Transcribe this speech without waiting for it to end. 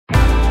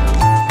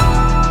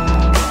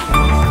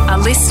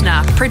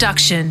listener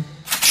production.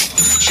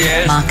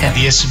 Shares, Market,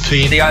 the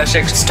S&P, the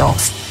ASX,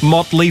 stocks.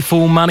 Motley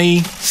Fool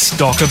Money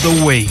Stock of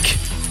the Week.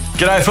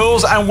 G'day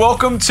fools and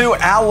welcome to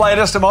our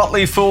latest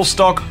Motley Fool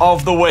Stock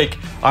of the Week.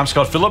 I'm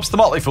Scott Phillips, the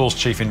Motley Fool's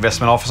Chief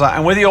Investment Officer,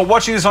 and whether you're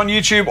watching this on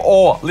YouTube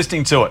or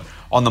listening to it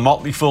on the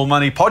Motley Fool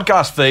Money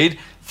podcast feed,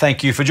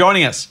 thank you for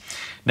joining us.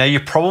 Now,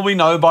 you probably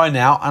know by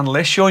now,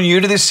 unless you're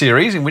new to this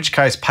series, in which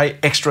case pay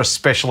extra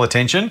special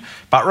attention.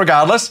 But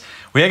regardless,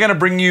 we are going to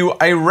bring you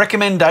a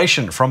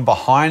recommendation from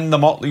behind the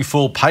Motley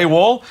Fool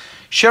paywall,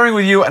 sharing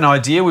with you an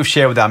idea we've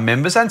shared with our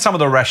members and some of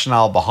the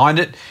rationale behind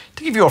it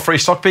to give you a free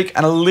stock pick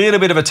and a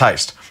little bit of a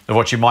taste of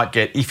what you might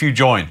get if you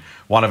join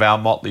one of our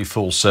Motley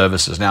Fool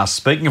services. Now,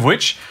 speaking of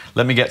which,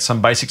 let me get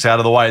some basics out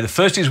of the way. The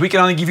first is we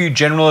can only give you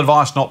general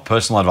advice, not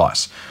personal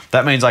advice.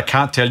 That means I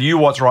can't tell you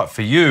what's right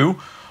for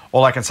you.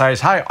 All I can say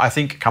is, hey, I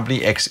think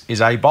company X is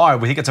a buy.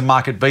 We think it's a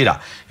market beater.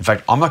 In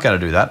fact, I'm not going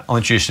to do that. I'll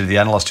introduce you to the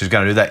analyst who's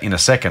going to do that in a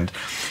second.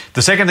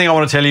 The second thing I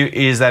want to tell you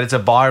is that it's a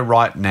buy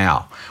right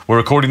now. We're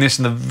recording this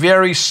in the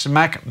very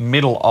smack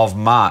middle of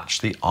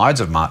March, the Ides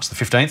of March, the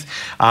 15th.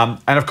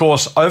 And of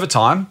course, over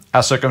time,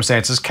 our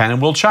circumstances can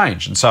and will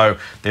change. And so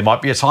there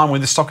might be a time when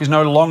this stock is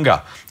no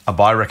longer a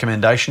buy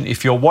recommendation.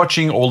 If you're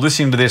watching or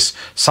listening to this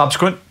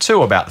subsequent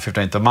to about the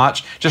 15th of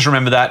March, just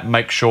remember that.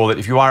 Make sure that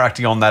if you are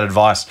acting on that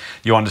advice,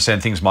 you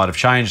understand things might have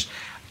changed.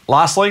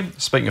 Lastly,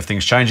 speaking of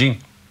things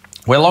changing,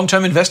 we're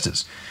long-term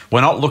investors.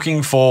 We're not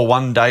looking for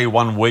 1 day,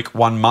 1 week,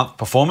 1 month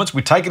performance.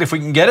 We take it if we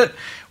can get it.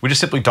 We just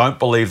simply don't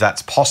believe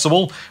that's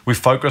possible. We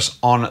focus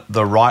on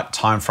the right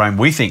time frame,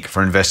 we think,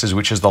 for investors,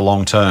 which is the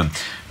long term.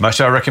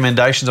 Most of our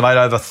recommendations are made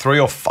over 3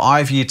 or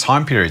 5 year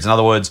time periods. In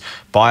other words,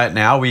 buy it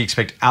now, we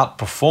expect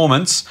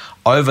outperformance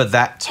over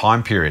that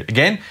time period.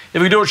 Again,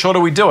 if we do it shorter,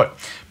 we do it.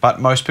 But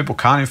most people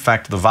can't. In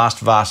fact, the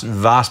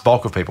vast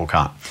bulk of people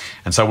can't.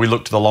 And so we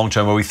look to the long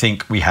term where we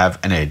think we have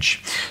an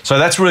edge. So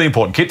that's really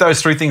important. Keep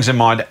those 3 things in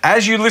mind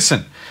as you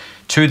listen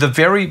to the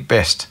very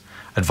best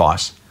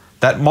advice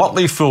that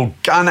Motley Fool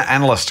gun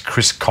analyst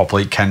Chris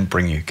Copley can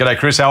bring you. G'day,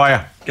 Chris. How are you?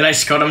 G'day,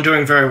 Scott. I'm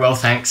doing very well,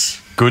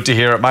 thanks. Good to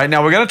hear it, mate.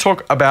 Now, we're going to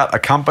talk about a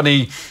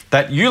company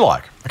that you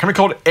like, a company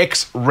called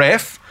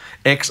Xref.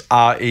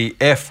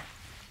 Xref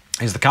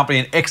is the company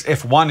and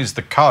XF1 is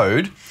the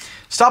code.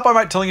 Start by,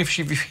 mate, telling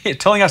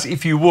us,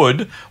 if you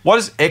would, what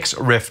does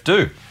Xref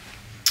do?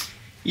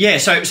 Yeah,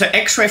 so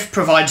Xref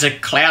provides a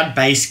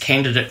cloud-based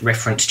candidate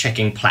reference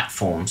checking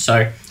platform.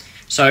 So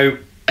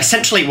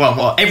essentially,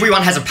 well,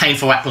 everyone has a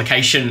painful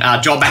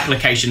job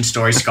application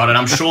story, Scott, and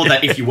I'm sure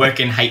that if you work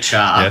in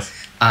HR yes.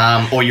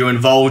 Or you're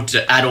involved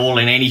at all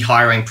in any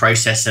hiring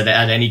process at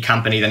any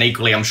company, then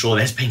equally I'm sure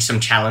there's been some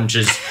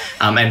challenges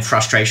and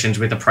frustrations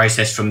with the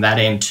process from that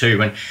end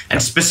too.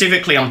 And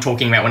specifically I'm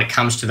talking about when it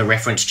comes to the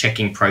reference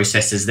checking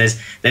processes,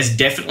 there's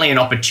definitely an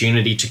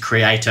opportunity to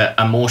create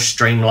a more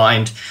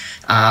streamlined,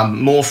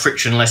 more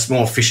frictionless,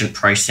 more efficient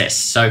process.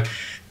 So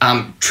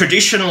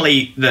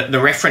traditionally, the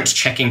reference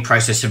checking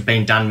process have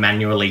been done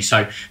manually.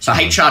 So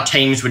HR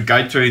teams would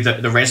go through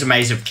the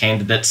resumes of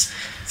candidates,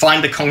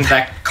 find the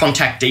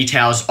contact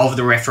details of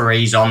the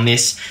referees on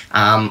this,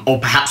 or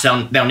perhaps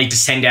they'll need to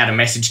send out a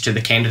message to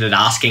the candidate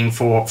asking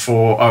for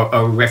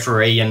a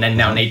referee, and then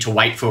they'll need to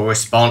wait for a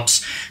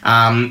response.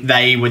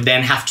 They would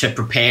then have to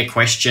prepare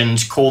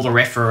questions, call the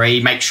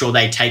referee, make sure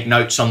they take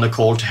notes on the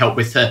call to help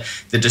with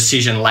the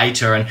decision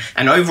later.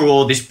 And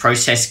overall, this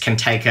process can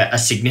take a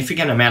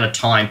significant amount of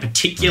time,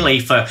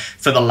 particularly for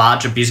the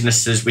larger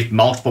businesses with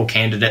multiple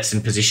candidates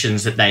and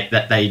positions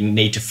that they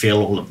need to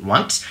fill all at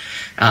once.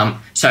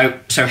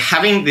 So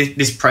having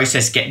this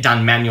process get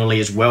done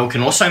manually as well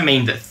can also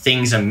mean that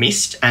things are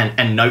missed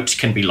and notes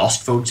can be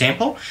lost, for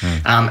example.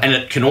 And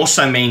it can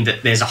also mean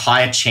that there's a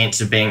higher chance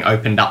of being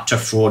opened up to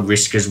fraud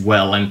risk as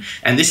well. And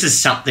this is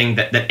something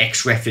that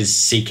Xref is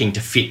seeking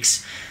to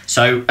fix.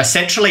 So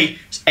essentially,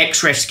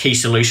 Xref's key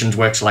solutions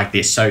works like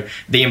this. So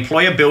the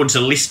employer builds a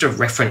list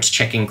of reference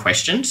checking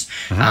questions.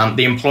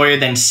 The employer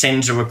then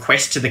sends a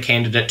request to the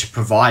candidate to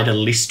provide a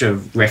list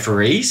of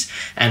referees.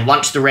 And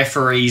once the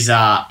referees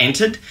are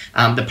entered,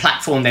 the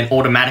platform then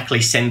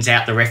automatically sends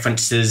out the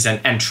references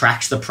and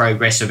tracks the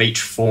progress of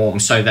each form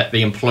so that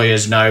the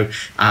employers know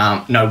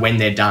when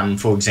they're done,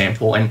 for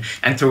example.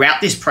 And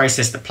throughout this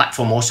process, the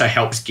platform also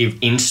helps give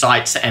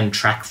insights and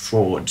track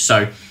fraud.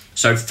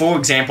 So, for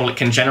example, it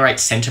can generate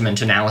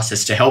sentiment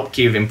analysis to help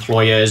give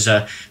employers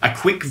a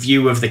quick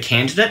view of the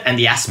candidate and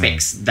the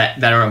aspects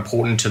that are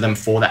important to them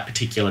for that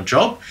particular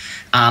job.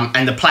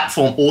 And the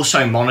platform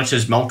also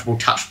monitors multiple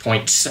touch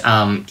points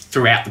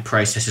throughout the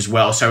process as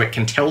well. So it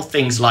can tell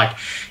things like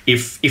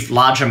if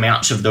large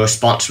amounts of the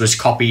response was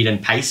copied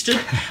and pasted,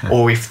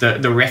 or if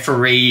the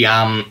referee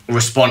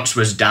response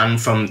was done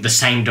from the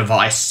same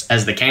device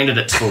as the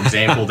candidates, for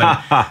example,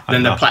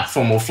 then the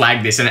platform will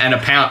flag this. And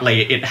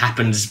apparently it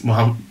happens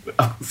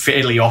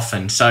fairly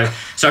often. So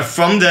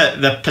from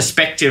the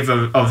perspective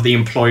of the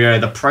employer,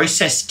 the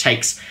process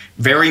takes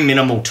very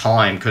minimal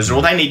time because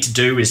all they need to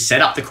do is set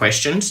up the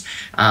questions,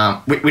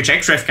 which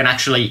Xref can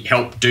actually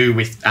help do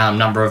with a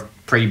number of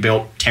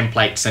pre-built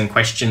templates and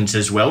questions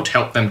as well to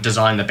help them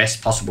design the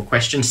best possible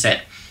question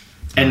set.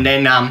 and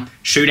then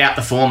shoot out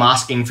the form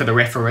asking for the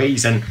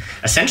referees, and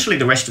essentially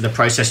the rest of the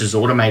process is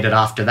automated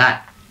after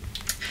that.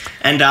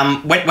 And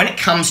when it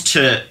comes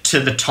to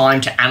the time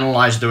to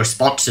analyse the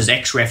responses,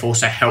 Xref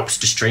also helps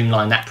to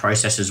streamline that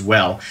process as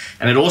well.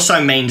 And it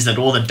also means that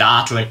all the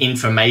data and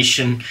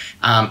information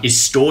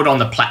is stored on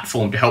the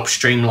platform to help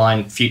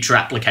streamline future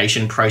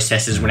application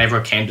processes whenever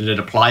a candidate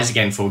applies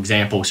again, for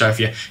example. So if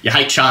your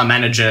HR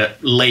manager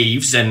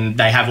leaves and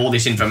they have all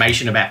this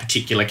information about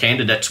particular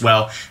candidates,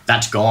 well,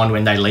 that's gone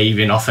when they leave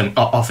in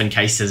often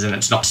cases, and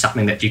it's not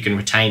something that you can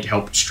retain to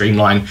help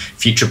streamline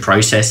future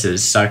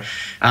processes. So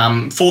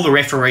for the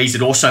referees,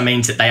 it also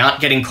means that they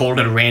aren't getting called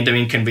at a random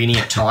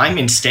inconvenient time.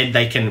 Instead,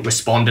 they can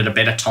respond at a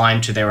better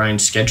time to their own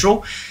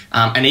schedule.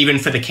 And even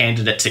for the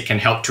candidates, it can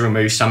help to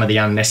remove some of the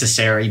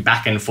unnecessary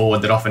back and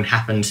forward that often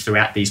happens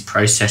throughout these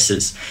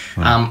processes.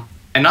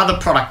 Another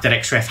product that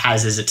Xref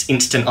has is its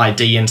instant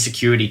ID and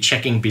security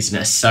checking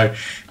business. So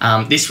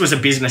this was a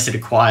business it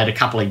acquired a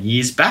couple of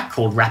years back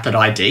called Rapid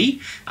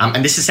ID.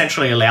 And this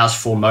essentially allows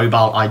for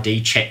mobile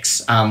ID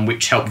checks,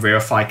 which help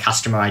verify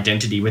customer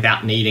identity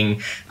without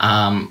needing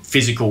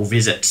physical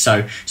visits.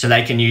 So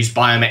they can use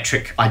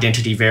biometric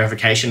identity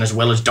verification as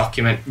well as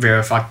document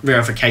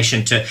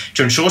verification to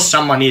ensure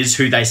someone is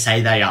who they say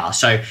they are.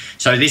 So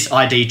this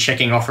ID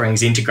checking offering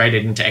is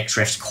integrated into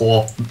Xref's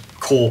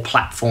core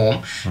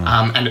platform,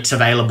 and it's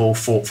available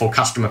for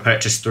customer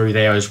purchase through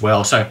there as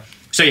well. So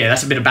yeah,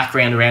 that's a bit of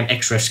background around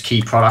Xref's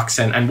key products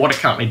and what it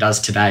currently does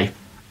today.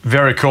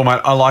 Very cool,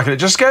 mate. I like it. It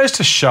just goes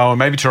to show, and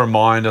maybe to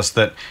remind us,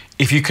 that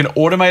if you can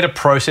automate a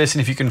process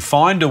and if you can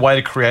find a way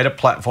to create a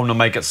platform to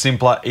make it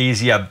simpler,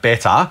 easier,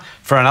 better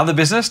for another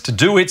business to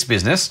do its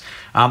business,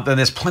 then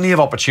there's plenty of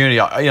opportunity.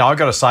 I've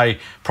got to say,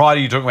 prior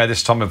to you talking about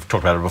this, Tom, I've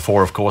talked about it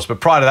before, of course, but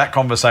prior to that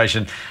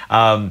conversation,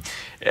 I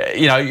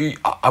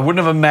wouldn't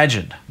have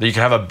imagined that you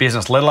could have a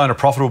business, let alone a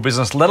profitable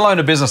business, let alone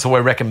a business that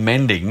we're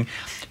recommending,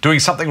 doing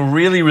something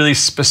really, really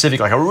specific,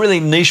 like a really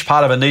niche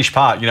part of a niche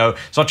part.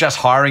 It's not just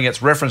hiring,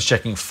 it's reference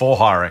checking for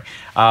hiring.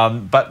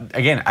 But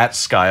again, at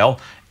scale,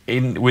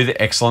 with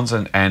excellence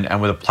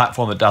and with a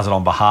platform that does it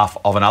on behalf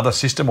of another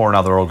system or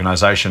another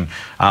organisation,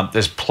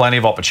 there's plenty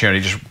of opportunity.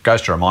 Just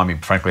goes to remind me,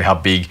 frankly, how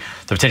big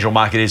the potential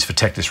market is for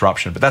tech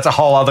disruption. But that's a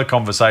whole other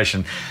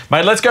conversation.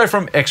 Mate, let's go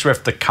from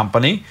Xref, the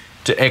company,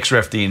 to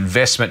Xref, the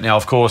investment. Now,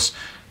 of course,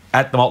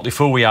 at the Motley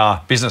Fool, we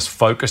are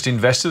business-focused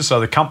investors, so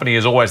the company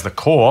is always the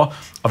core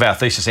of our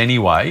thesis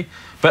anyway.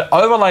 But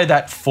overlay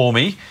that for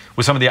me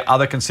with some of the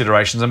other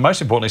considerations, and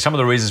most importantly, some of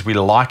the reasons we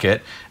like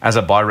it as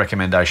a buy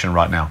recommendation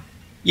right now.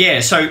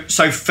 Yeah, so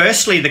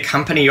firstly, the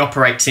company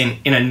operates in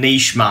a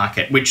niche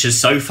market, which has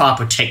so far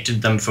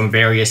protected them from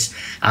various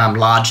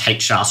large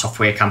HR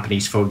software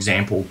companies, for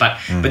example. But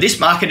this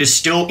market is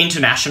still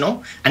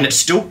international and it's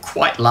still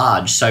quite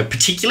large. So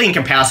particularly in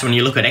comparison, when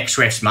you look at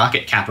Xref's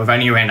market cap of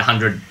only around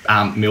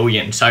 100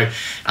 million. So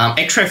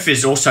Xref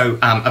is also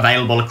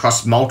available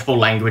across multiple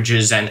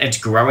languages and it's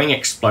growing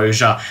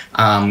exposure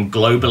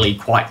globally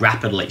quite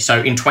rapidly.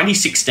 So in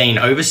 2016,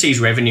 overseas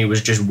revenue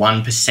was just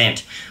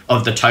 1%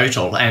 of the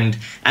total. And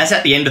as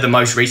at the end of the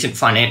most recent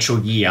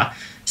financial year,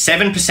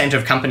 7%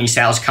 of company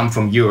sales come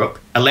from Europe,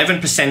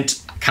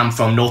 11% come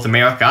from North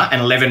America,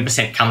 and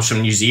 11% comes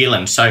from New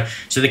Zealand. So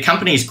the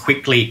company is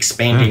quickly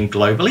expanding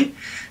globally.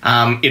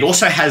 It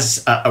also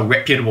has a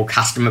reputable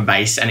customer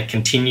base and it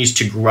continues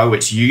to grow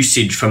its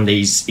usage from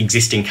these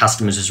existing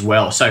customers as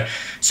well. So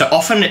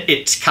often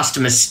its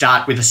customers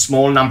start with a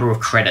small number of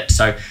credits.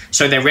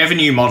 So their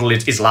revenue model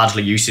is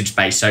largely usage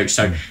based.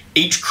 So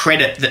each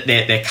credit that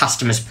their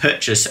customers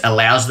purchase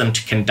allows them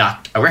to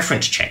conduct a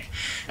reference check.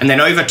 And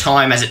then over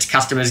time, as its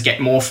customers get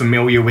more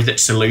familiar with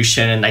its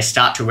solution and they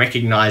start to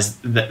recognize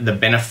the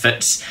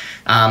benefits,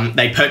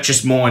 they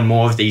purchase more and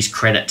more of these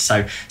credits.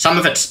 So some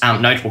of its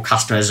notable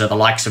customers are the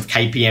likes of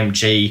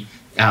KPMG,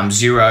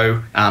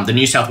 Xero, the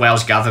New South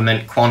Wales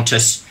Government,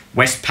 Qantas,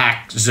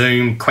 Westpac,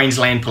 Zoom,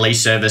 Queensland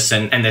Police Service,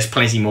 and there's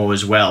plenty more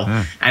as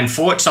well. And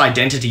for its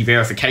identity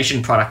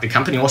verification product, the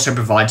company also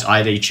provides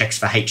ID checks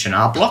for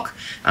H&R Block,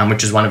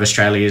 which is one of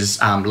Australia's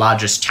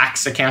largest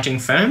tax accounting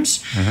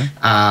firms.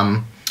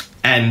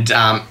 And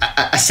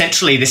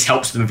essentially, this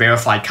helps them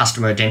verify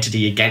customer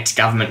identity against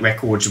government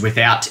records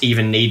without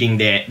even needing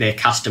their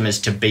customers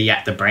to be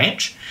at the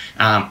branch.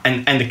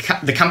 And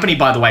the company,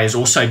 by the way, is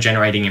also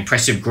generating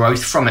impressive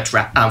growth from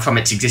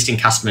its existing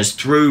customers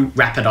through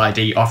Rapid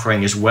ID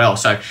offering as well.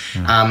 So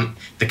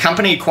the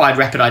company acquired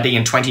Rapid ID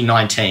in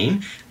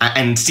 2019,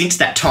 and since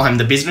that time,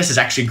 the business has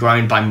actually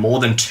grown by more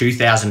than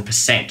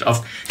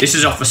 2,000%. This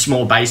is off a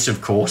small base,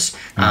 of course,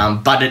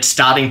 but it's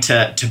starting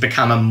to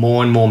become a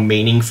more and more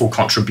meaningful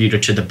contributor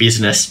to the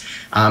business,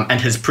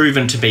 and has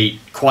proven to be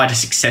quite a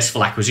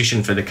successful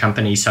acquisition for the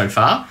company so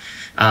far.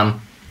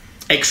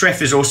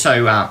 Xref is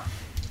also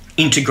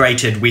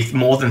integrated with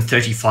more than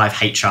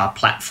 35 HR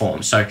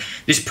platforms. So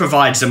this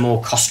provides a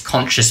more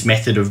cost-conscious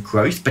method of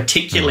growth,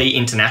 particularly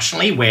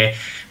internationally, where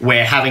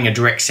where having a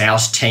direct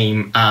sales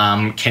team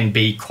can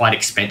be quite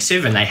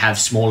expensive, and they have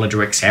smaller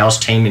direct sales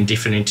team in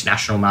different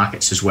international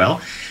markets as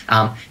well.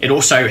 It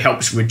also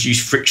helps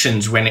reduce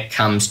frictions when it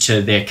comes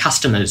to their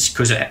customers,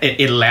 because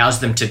it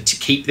allows them to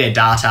keep their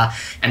data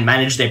and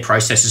manage their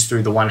processes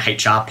through the one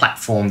HR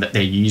platform that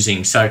they're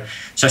using. So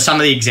some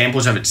of the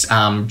examples of its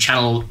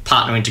channel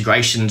partner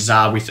integrations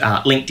are with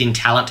LinkedIn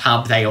Talent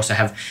Hub. They also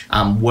have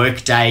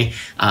Workday,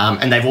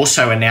 and they've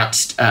also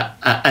announced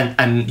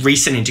a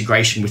recent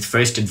integration with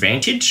First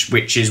Advantage,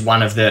 which is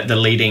one of the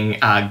leading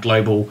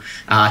global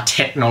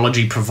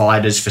technology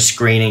providers for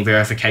screening,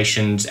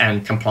 verifications,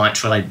 and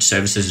compliance-related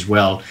services as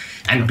well.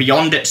 And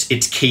beyond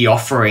its key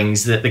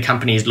offerings, the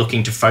company is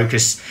looking to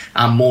focus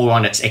more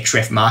on its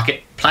Xref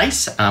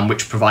marketplace,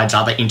 which provides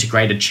other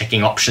integrated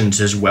checking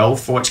options as well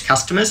for its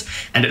customers,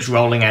 and it's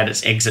rolling out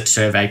its exit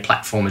survey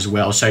platform as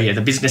well. So yeah,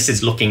 the business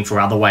is looking for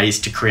other ways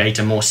to create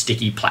a more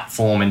sticky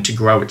platform and to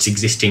grow its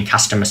existing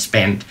customer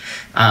spend.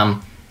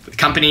 The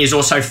company is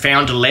also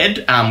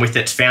founder-led, with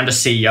its founder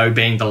CEO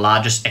being the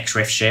largest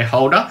Xref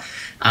shareholder.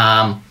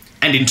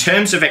 And in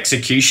terms of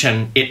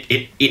execution,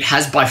 it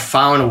has by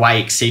far and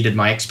away exceeded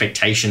my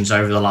expectations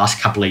over the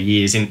last couple of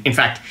years. In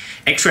fact,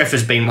 Xref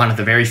has been one of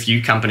the very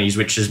few companies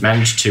which has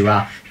managed to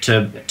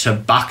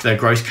buck the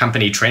growth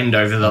company trend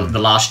over the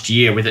last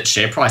year, with its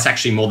share price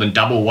actually more than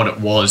double what it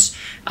was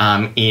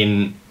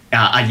in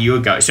a year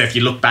ago. So if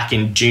you look back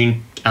in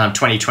June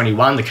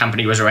 2021, the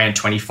company was around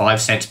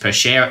 25 cents per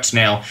share. It's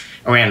now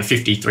around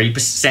 53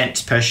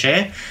 cents per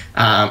share.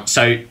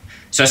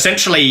 So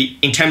essentially,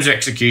 in terms of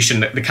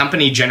execution, the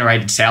company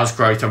generated sales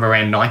growth of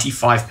around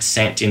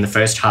 95% in the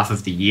first half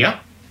of the year.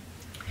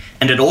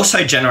 And it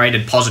also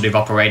generated positive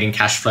operating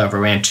cash flow of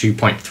around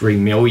 2.3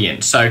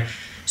 million. So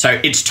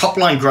its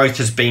top-line growth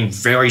has been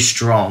very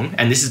strong,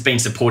 and this has been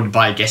supported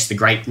by, I guess, the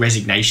great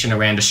resignation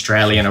around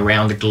Australia and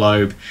around the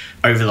globe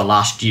over the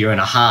last year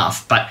and a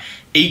half. But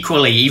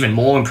equally, even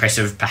more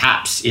impressive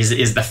perhaps,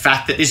 is the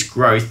fact that this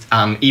growth,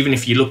 even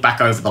if you look back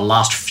over the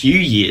last few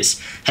years,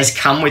 has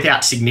come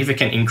without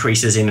significant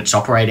increases in its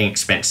operating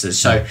expenses.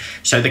 So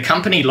the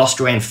company lost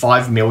around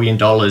 $5 million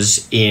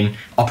in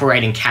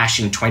operating cash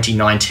in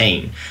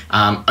 2019.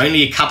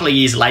 Only a couple of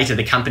years later,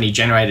 the company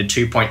generated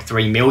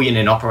 $2.3 million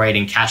in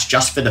operating cash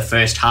just for the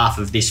first half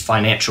of this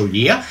financial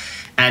year.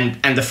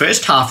 And the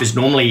first half is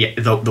normally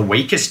the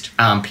weakest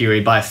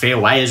period by a fair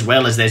way, as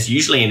well as there's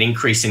usually an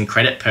increase in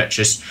credit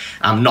purchase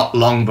not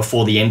long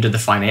before the end of the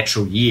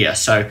financial year.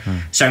 So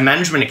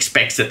management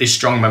expects that this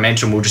strong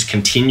momentum will just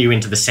continue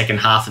into the second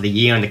half of the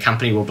year, and the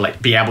company will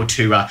be able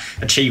to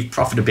achieve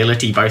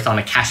profitability both on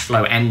a cash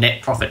flow and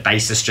net profit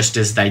basis, just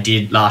as they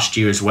did last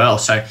year as well.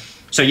 So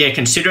yeah,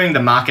 considering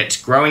the market's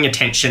growing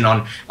attention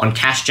on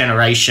cash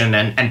generation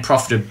and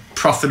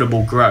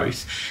profitable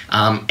growth,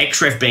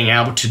 Xref being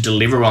able to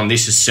deliver on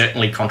this has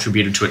certainly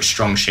contributed to its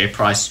strong share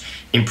price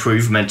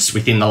improvements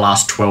within the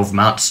last 12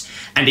 months.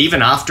 And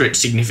even after its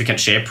significant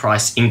share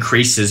price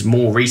increases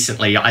more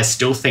recently, I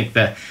still think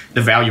the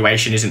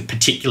valuation isn't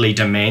particularly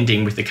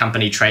demanding, with the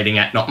company trading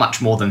at not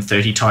much more than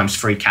 30 times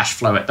free cash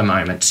flow at the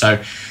moment.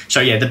 So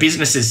yeah, the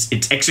business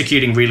it's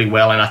executing really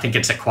well, and I think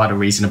it's at quite a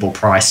reasonable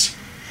price.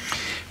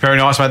 Very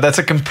nice, mate. That's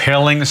a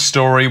compelling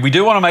story. We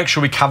do want to make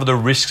sure we cover the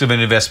risks of an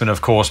investment, of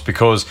course,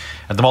 because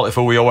at the Motley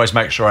Fool, we always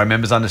make sure our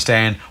members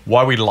understand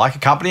why we like a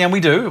company, and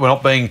we do. We're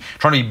not trying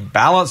to be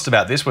balanced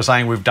about this. We're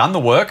saying we've done the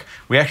work.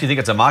 We actually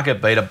think it's a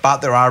market beater, but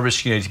there are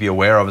risks you need to be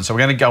aware of. And so we're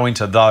going to go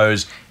into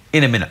those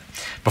in a minute.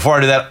 Before I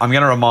do that, I'm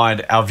going to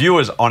remind our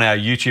viewers on our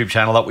YouTube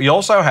channel that we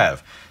also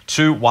have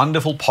two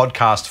wonderful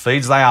podcast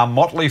feeds. They are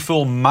Motley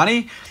Fool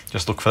Money.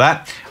 Just look for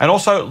that. And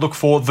also look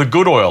for The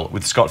Good Oil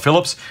with Scott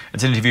Phillips.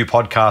 It's an interview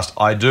podcast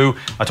I do.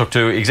 I talk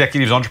to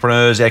executives,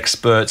 entrepreneurs,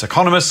 experts,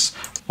 economists,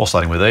 all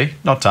starting with E,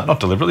 not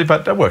deliberately,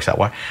 but it works that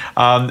way,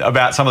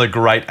 about some of the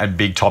great and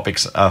big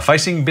topics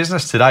facing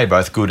business today,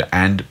 both good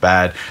and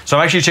bad. So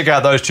make sure you check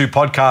out those two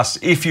podcasts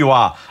if you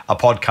are a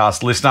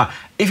podcast listener.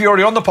 If you're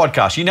already on the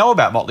podcast, you know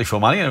about Motley Fool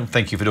Money, and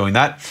thank you for doing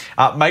that.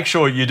 Make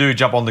sure you do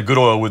jump on The Good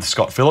Oil with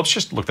Scott Phillips.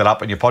 Just look that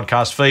up in your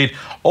podcast feed.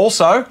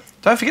 Also,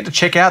 don't forget to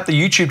check out the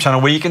YouTube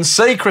channel where you can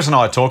see Chris and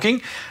I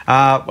talking.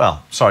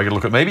 Well, sorry, you get a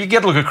look at me, but you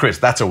get a look at Chris.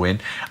 That's a win.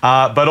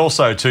 But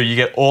also, too, you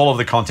get all of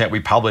the content we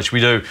publish. We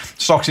do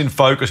Stocks in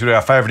Focus. We do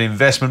our favourite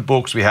investment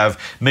books. We have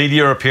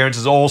media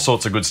appearances, all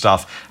sorts of good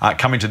stuff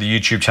coming to the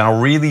YouTube channel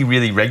really,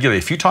 really regularly,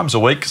 a few times a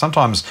week,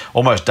 sometimes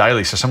almost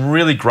daily. So some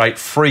really great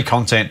free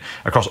content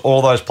across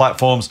all those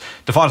platforms.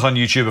 To find us on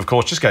YouTube, of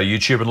course, just go to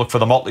YouTube and look for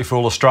The Motley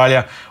Fool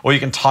Australia, or you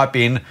can type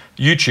in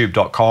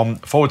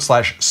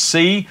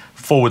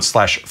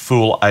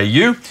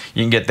youtube.com/C/FoolAU.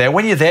 You can get there.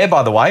 When you're there,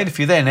 by the way, and if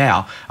you're there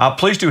now,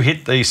 please do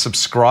hit the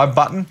subscribe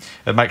button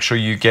and make sure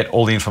you get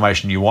all the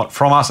information you want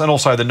from us, and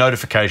also the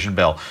notification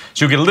bell.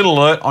 So you'll get a little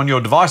alert on your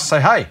device to say,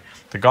 hey,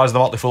 the guys at the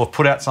Motley Fool have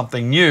put out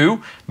something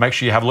new. Make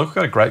sure you have a look. We've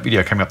got a great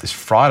video coming up this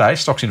Friday.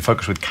 Stocks in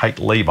Focus with Kate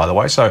Lee, by the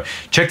way. So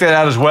check that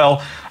out as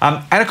well.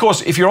 And of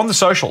course, if you're on the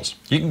socials,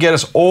 you can get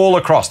us all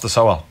across the,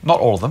 well, not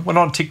all of them. We're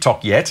not on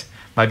TikTok yet.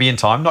 Maybe in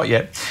time, not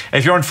yet.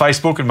 If you're on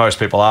Facebook, and most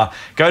people are,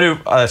 go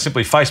to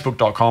simply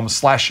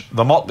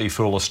facebook.com/The Motley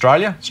Fool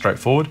Australia,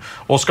 straightforward,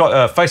 or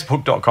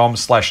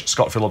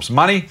facebook.com/Scott Phillips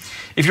Money.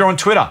 If you're on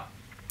Twitter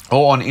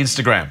or on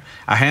Instagram,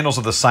 our handles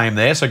are the same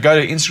there. So go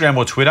to Instagram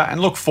or Twitter and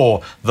look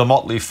for The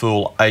Motley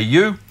Fool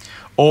AU,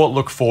 or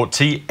look for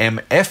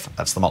TMF,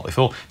 that's The Motley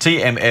Fool,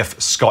 TMF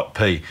Scott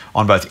P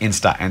on both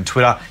Insta and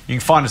Twitter. You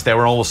can find us there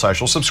on all the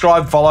socials.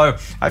 Subscribe, follow.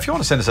 If you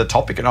want to send us a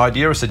topic, an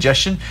idea, a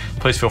suggestion,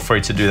 please feel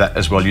free to do that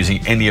as well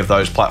using any of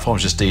those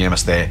platforms. Just DM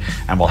us there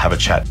and we'll have a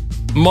chat.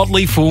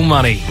 Motley Fool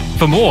Money.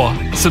 For more,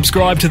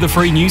 subscribe to the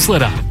free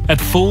newsletter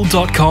at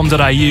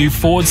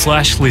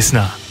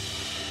fool.com.au/listener.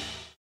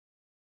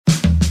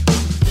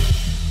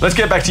 Let's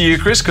get back to you,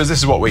 Chris, because this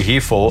is what we're here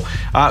for.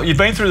 You've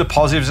been through the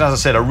positives, and as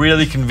I said, a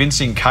really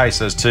convincing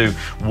case as to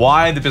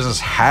why the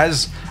business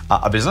has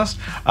a business,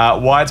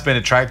 why it's been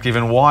attractive,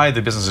 and why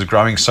the business is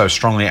growing so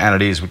strongly, and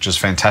it is, which is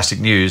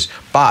fantastic news.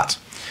 But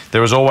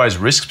there is always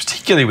risks,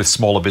 particularly with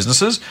smaller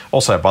businesses.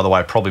 Also, by the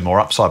way, probably more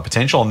upside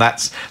potential, and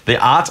that's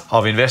the art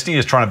of investing,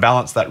 is trying to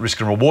balance that risk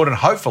and reward and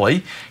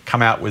hopefully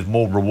come out with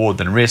more reward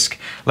than risk.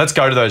 Let's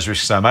go to those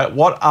risks though, mate.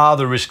 What are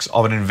the risks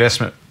of an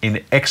investment in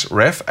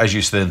Xref as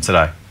you see them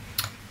today?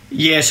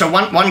 Yeah, so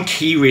one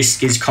key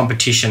risk is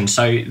competition.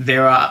 So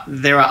there are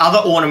other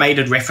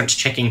automated reference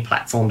checking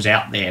platforms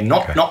out there.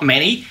 Not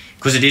many,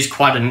 because it is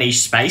quite a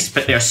niche space,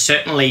 but there are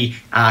certainly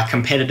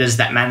competitors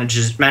that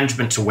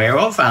management's aware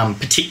of,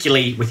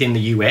 particularly within the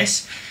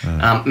US.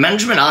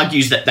 Management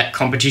argues that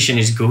competition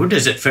is good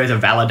as it further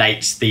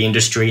validates the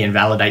industry and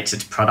validates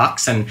its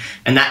products, and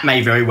that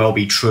may very well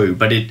be true,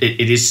 but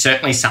it is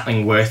certainly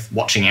something worth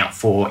watching out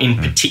for, in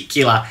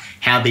particular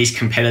how these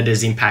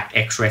competitors impact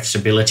Xref's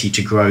ability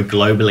to grow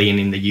globally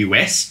and in the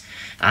US.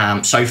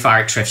 So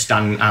far, Xref's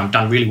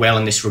done really well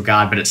in this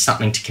regard, but it's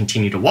something to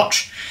continue to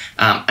watch.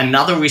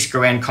 Another risk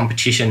around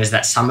competition is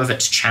that some of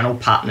its channel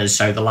partners,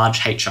 so the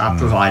large HR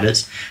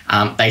providers,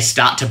 they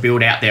start to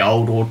build out their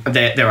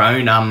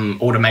own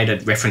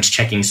automated reference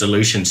checking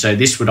solution. So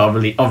this would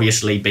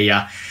obviously be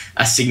a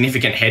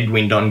significant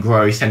headwind on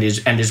growth, and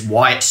is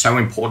why it's so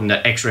important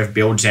that Xref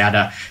builds out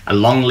a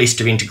long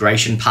list of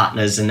integration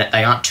partners and that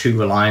they aren't too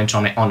reliant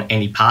on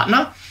any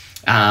partner.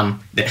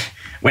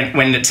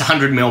 When it's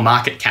 100 mil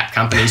market cap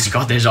companies,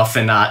 God, there's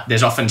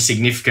often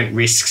significant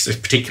risks,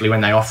 particularly when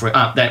they offer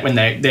when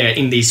they're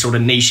in these sort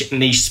of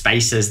niche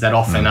spaces that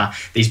often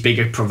these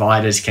bigger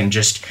providers can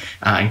just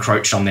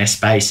encroach on their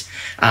space.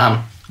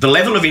 The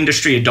level of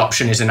industry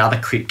adoption is another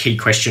key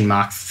question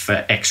mark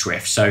for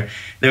Xref. So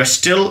there are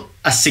still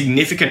a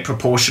significant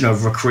proportion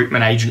of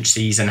recruitment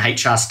agencies and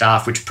HR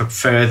staff which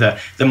prefer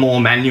the more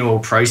manual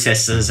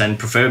processes and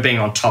prefer being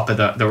on top of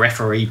the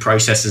referee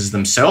processes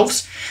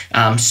themselves.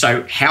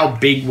 So how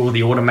big will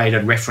the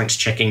automated reference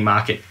checking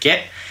market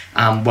get?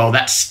 Well,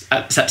 that's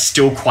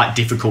still quite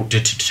difficult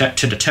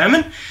to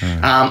determine.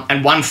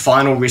 And one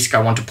final risk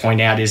I want to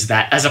point out is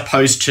that, as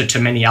opposed to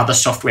many other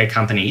software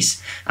companies,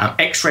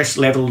 Xref's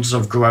levels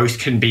of growth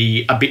can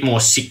be a bit more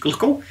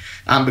cyclical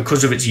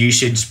because of its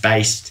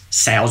usage-based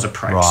sales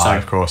approach. Right, so,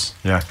 of course,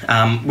 yeah.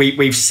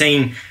 We've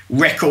seen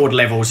record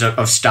levels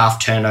of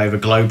staff turnover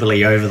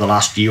globally over the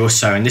last year or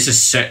so, and this has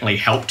certainly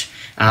helped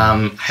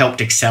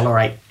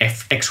accelerate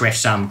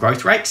Xref's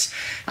growth rates.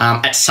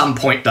 At some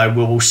point, though,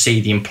 we will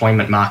see the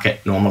employment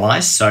market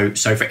normalise.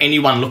 So for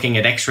anyone looking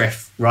at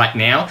Xref right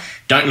now,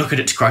 don't look at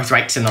its growth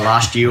rates in the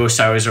last year or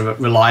so as a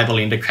reliable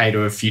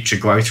indicator of future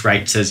growth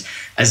rates,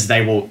 as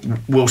they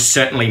will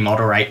certainly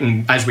moderate.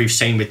 And as we've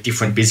seen with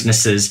different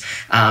businesses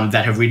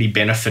that have really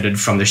benefited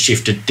from the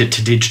shift to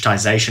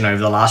digitisation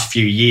over the last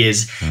few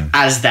years,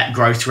 as that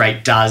growth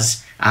rate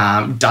does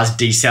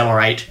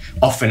decelerate,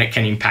 often it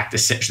can impact the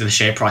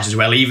share price as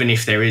well, even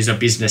if there is a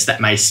business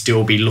that may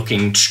still be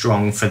looking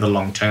strong for the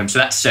long term. So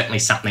that's certainly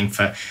something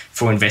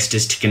for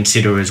investors to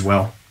consider as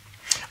well.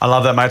 I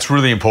love that, mate. It's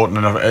really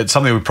important, and it's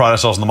something we pride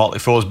ourselves on the Motley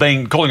Fool,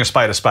 is calling a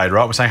spade,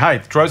 right? We're saying, hey,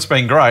 the growth's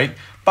been great,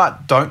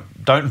 but don't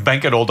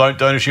bank it, or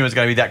don't assume it's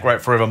going to be that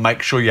great forever.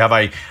 Make sure you have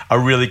a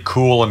really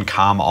cool and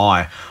calm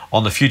eye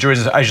on the future.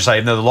 As you say,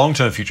 even though the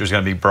long-term future is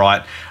going to be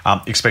bright,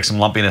 expect some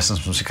lumpiness and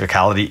some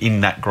cyclicality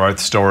in that growth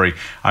story.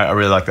 I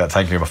really like that.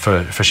 Thank you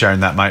for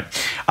sharing that, mate.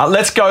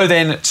 Let's go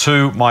then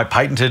to my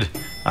patented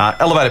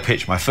elevator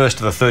pitch, my first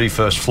to the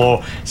 31st floor,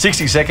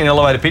 60-second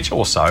elevator pitch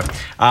or so.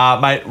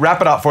 Mate, wrap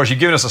it up for us. You've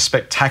given us a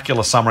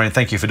spectacular summary, and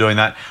thank you for doing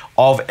that,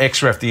 of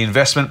Xref, the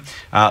investment,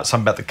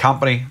 something about the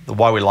company,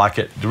 why we like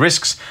it, the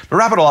risks. But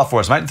wrap it all up for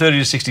us, mate, in 30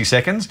 to 60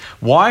 seconds.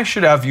 Why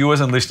should our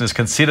viewers and listeners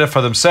consider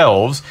for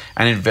themselves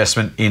an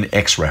investment in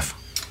Xref?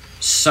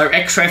 So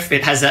Xref,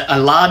 it has a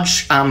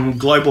large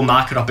global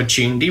market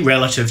opportunity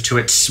relative to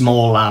its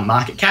small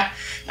market cap.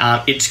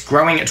 It's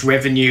growing its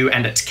revenue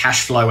and its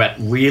cash flow at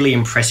really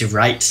impressive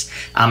rates.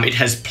 It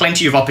has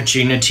plenty of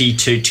opportunity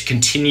to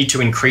continue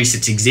to increase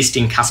its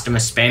existing customer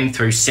spend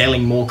through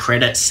selling more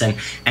credits and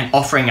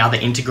offering other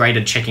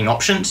integrated checking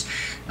options.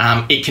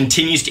 It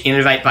continues to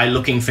innovate by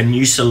looking for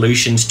new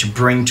solutions to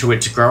bring to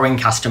its growing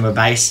customer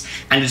base,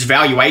 and its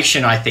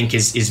valuation, I think,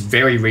 is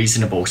very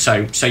reasonable.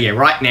 So yeah,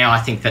 right now I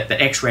think that the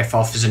Xref Xref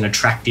offers an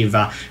attractive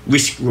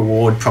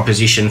risk-reward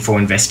proposition for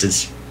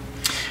investors.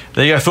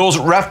 There you go, fools.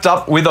 Wrapped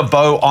up with a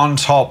bow on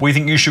top. We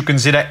think you should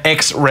consider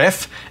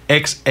Xref.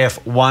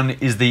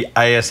 XF1 is the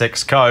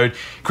ASX code.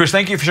 Chris,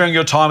 thank you for sharing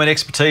your time and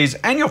expertise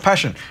and your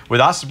passion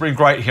with us. It's been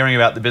great hearing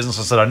about the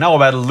businesses that I know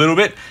about a little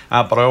bit,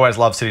 but I always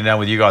love sitting down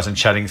with you guys and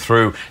chatting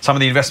through some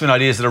of the investment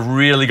ideas that have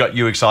really got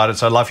you excited.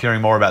 So I love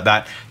hearing more about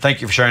that.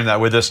 Thank you for sharing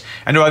that with us.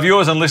 And to our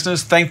viewers and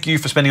listeners, thank you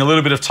for spending a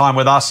little bit of time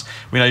with us.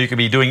 We know you could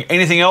be doing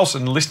anything else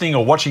and listening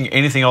or watching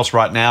anything else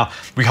right now.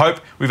 We hope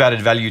we've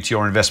added value to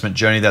your investment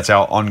journey. That's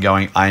our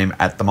ongoing aim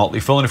at The Motley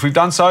Fool. And if we've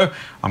done so,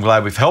 I'm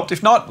glad we've helped.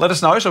 If not, let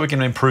us know so we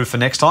can improve for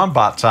next time.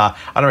 But I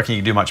don't reckon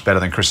you can do much better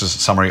than Chris's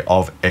summary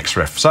of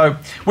Xref. So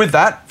with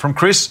that, from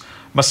Chris,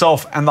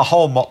 myself, and the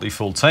whole Motley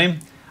Fool team,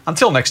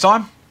 until next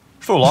time,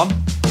 Fool on.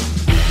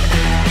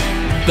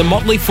 The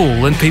Motley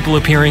Fool and people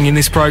appearing in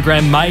this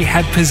program may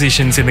have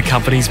positions in the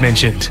companies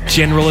mentioned.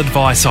 General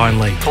advice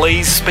only.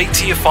 Please speak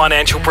to your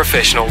financial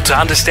professional to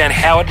understand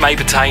how it may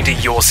pertain to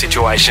your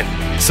situation.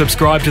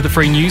 Subscribe to the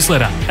free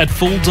newsletter at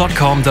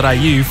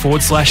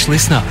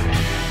fool.com.au/listener.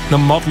 The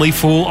Motley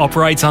Fool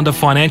operates under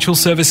Financial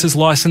Services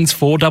Licence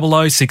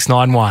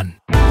 400691.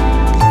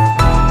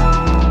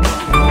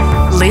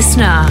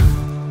 Listener.